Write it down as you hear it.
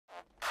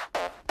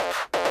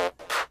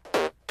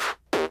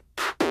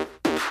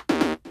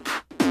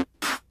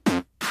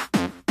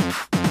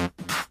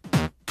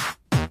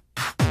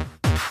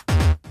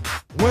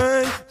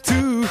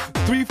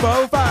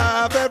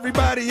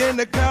in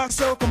the car,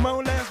 so come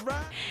on, let's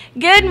ride.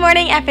 Good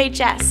morning,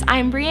 FHS.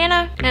 I'm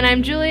Brianna. And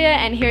I'm Julia,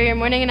 and here are your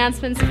morning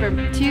announcements for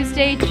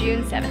Tuesday,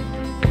 June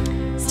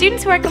 7th.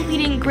 Students who are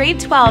completing grade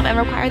 12 and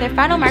require their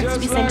final marks to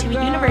be sent to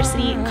a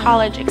university,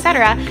 college,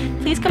 etc.,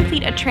 please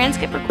complete a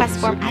transcript request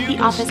form at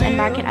the office and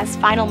mark it as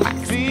final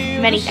marks.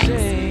 Many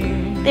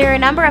thanks. There are a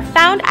number of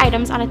found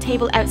items on a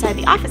table outside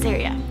the office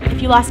area. If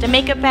you lost a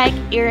makeup bag,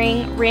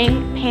 earring,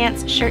 ring,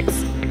 pants,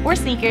 shirts, or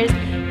sneakers,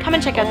 come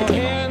and check out the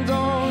table.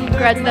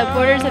 Garage Without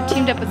Borders have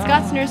teamed up with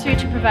Scott's Nursery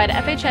to provide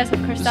FHS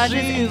with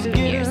corsages and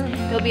souvenirs.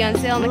 They'll be on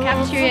sale in the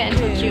cafeteria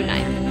until June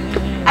 9th.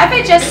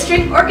 FHS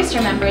String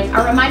Orchestra members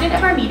are reminded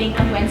of our meeting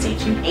on Wednesday,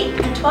 June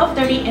 8th at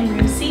 12:30 in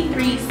room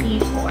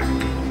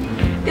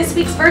C3C4. This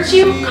week's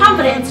Virtue,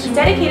 Confidence, is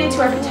dedicated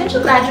to our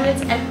potential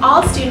graduates and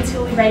all students who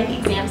will be writing the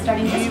exam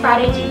starting this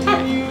Friday, June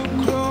 10th.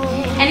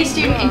 Any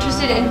student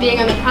interested in being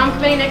on the prom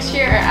committee next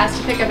year are asked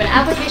to pick up an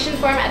application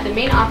form at the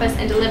main office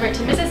and deliver it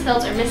to Mrs.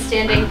 Hilt or Miss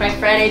Standing by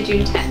Friday,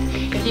 June 10th.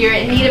 If you're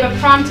in need of a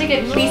prom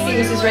ticket, please see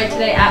Mrs. Wright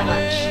today at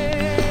lunch.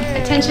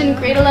 Attention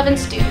grade 11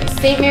 students.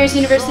 St. Mary's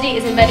University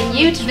is inviting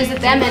you to visit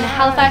them in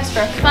Halifax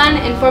for a fun,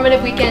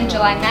 informative weekend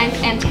July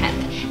 9th and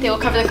 10th. They will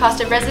cover the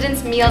cost of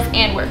residence, meals,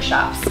 and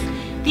workshops.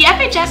 The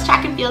FHS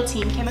track and field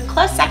team came a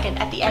close second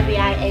at the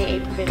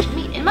MBIAA provincial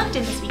meet in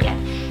Moncton this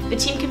weekend. The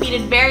team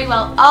competed very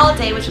well all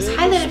day, which was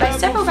highlighted by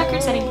several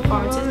record-setting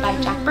performances by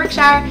Jack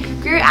Berkshire,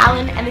 Greer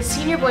Allen, and the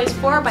senior boys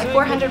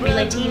 4x400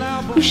 relay team,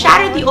 who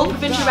shattered the old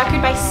provincial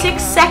record by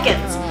 6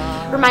 seconds.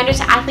 Reminder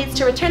to athletes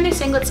to return their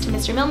singlets to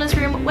Mr. Milner's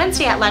room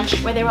Wednesday at lunch,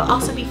 where there will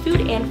also be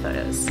food and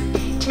photos.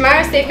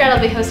 Tomorrow, Safeguard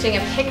will be hosting a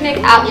picnic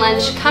at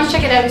lunch. Come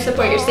check it out and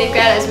support your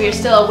Safeguard, as we are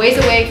still a ways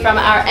away from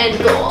our end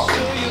goal.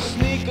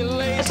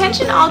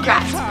 Attention all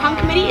grads, prom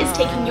committee is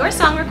taking your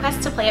song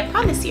requests to play at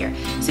prom this year.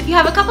 So if you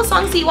have a couple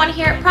songs that you want to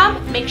hear at prom,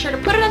 make sure to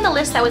put it on the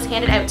list that was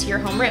handed out to your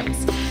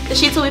homerooms. The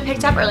sheets will be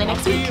picked up early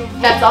next week.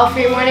 That's all for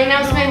your morning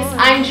announcements.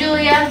 I'm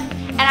Julia.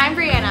 And I'm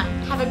Brianna.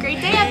 Have a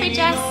great day,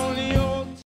 FHS.